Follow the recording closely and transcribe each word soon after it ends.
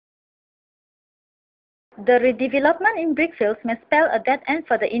The redevelopment in Brickfields may spell a dead end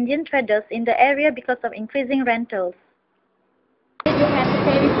for the Indian traders in the area because of increasing rentals. Did you have to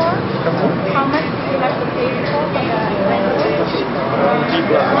pay before? How much did you have to pay before for the rentals?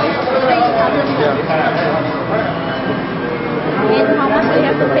 And how much do you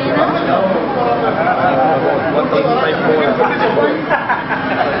have to pay now?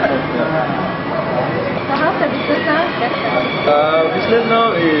 So how's the business now? Business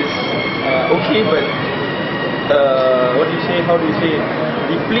now is okay, but what do you say? How do you say?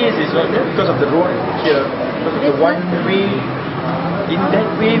 The place is not because of the road here, because of the one way. In that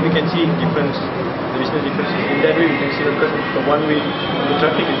way, we can see difference. The business differences. In that way, we can see because of the one way. The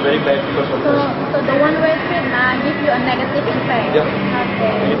traffic is very bad because of this. So the one-way street gives you a negative impact. Yeah.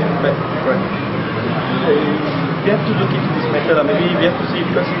 Okay. Negative impact. Right. We have to look into this matter. Maybe we have to see,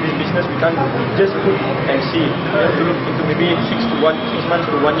 because in this business we can't just look and see. We have to look into maybe 6 months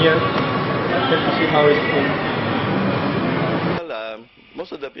to 1 year. We have to see how it's going.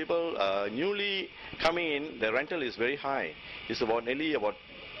 Most of the people newly coming in, the rental is very high. It's nearly about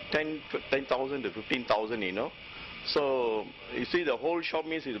 10,000 to 15,000, you know. So you see, the whole shop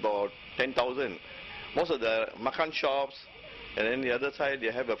means is about 10,000. Most of the makan shops, and then the other side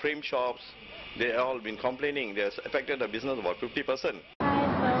they have the frame shops. They all been complaining. They affected the business about 50%. Hi,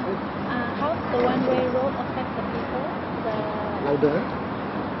 so how does the one-way road affect the people? Louder.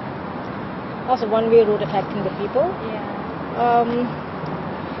 How's the one-way road affecting the people? Yeah.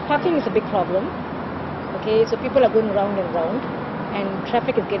 Parking is a big problem. Okay, so people are going round and round, and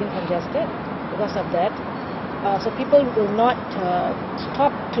traffic is getting congested because of that. So people will not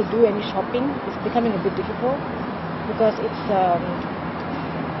stop to do any shopping. It's becoming a bit difficult because it's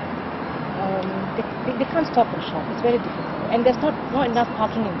they can't stop and shop. It's very difficult, and there's not enough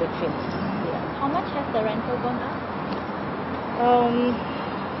parking in Brickfields. How much has the rental gone up?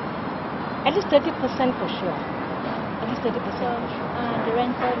 At least 30% for sure. At least 30%. So the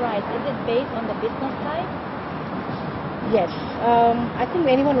rental rise, is it based on the business side? Yes. I think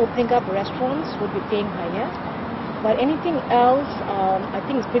anyone opening up restaurants would be paying higher. But anything else, I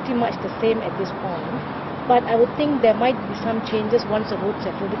think it's pretty much the same at this point. But I would think there might be some changes once the roads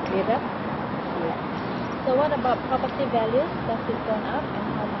have really cleared up. Yeah. So what about property values? Does it gone up, and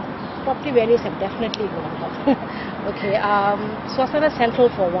how much? Property values have definitely gone up. Okay. Swasana Central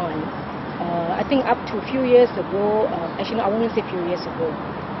for one. I think up to a few years ago, actually no, I won't say few years ago,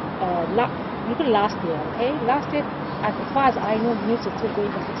 even last year, okay? Last year, as far as I know, units are still going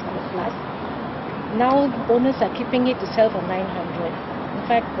for 600 plus. Now owners are keeping it to sell for 900. In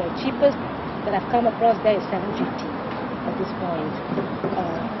fact, the cheapest that I've come across there is 750 at this point.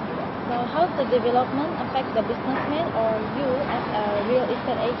 So how does the development affect the businessman or you as a real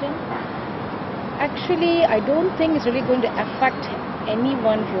estate agent? Actually, I don't think it's really going to affect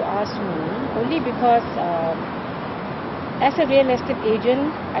anyone, if you ask me, only because as a real estate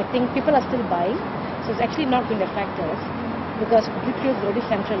agent, I think people are still buying, so it's actually not going to affect us because Brickfields is already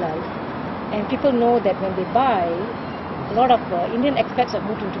centralized, and people know that when they buy, a lot of Indian expats have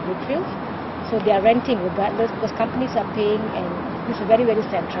moved into Brickfields, so they are renting regardless because companies are paying, and this is very, very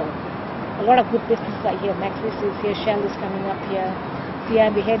central. A lot of good businesses are here. Maxis is here, Shell is coming up here,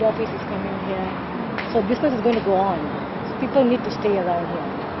 CIB head office is coming here, so business is going to go on. People need to stay around here.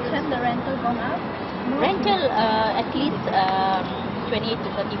 Has the rental gone up? Rental at least 28 to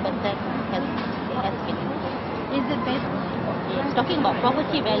 30% has been. Is it based? Okay, talking about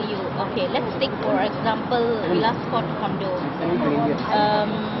property value. Okay, let's take for example Villa Scott condo.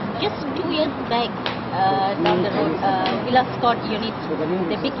 Just 2 years back, down the road, Villa Scott units,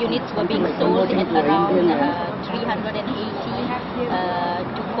 the big units were being sold at around 380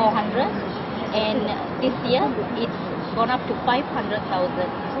 to 400, and this year it's gone up to 500,000.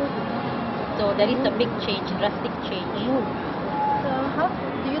 So there is a big change, drastic change. So how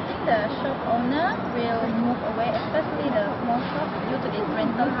do you think the shop owner will move away, especially the small shops, due to this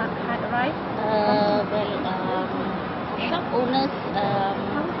rental rise? Shop owners,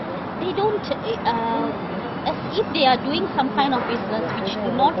 they don't, as if they are doing some kind of business which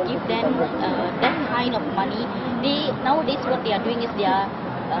do not give them that kind of money. Nowadays what they are doing is they are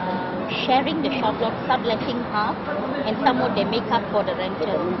sharing the shop lot, subletting half, and some more they make up for the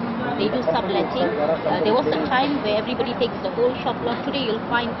rental. They do subletting. There was a time where everybody takes the whole shop lot. Today you'll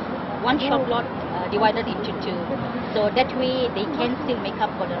find one shop lot divided into two. So that way they can still make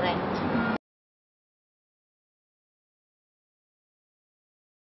up for the rent.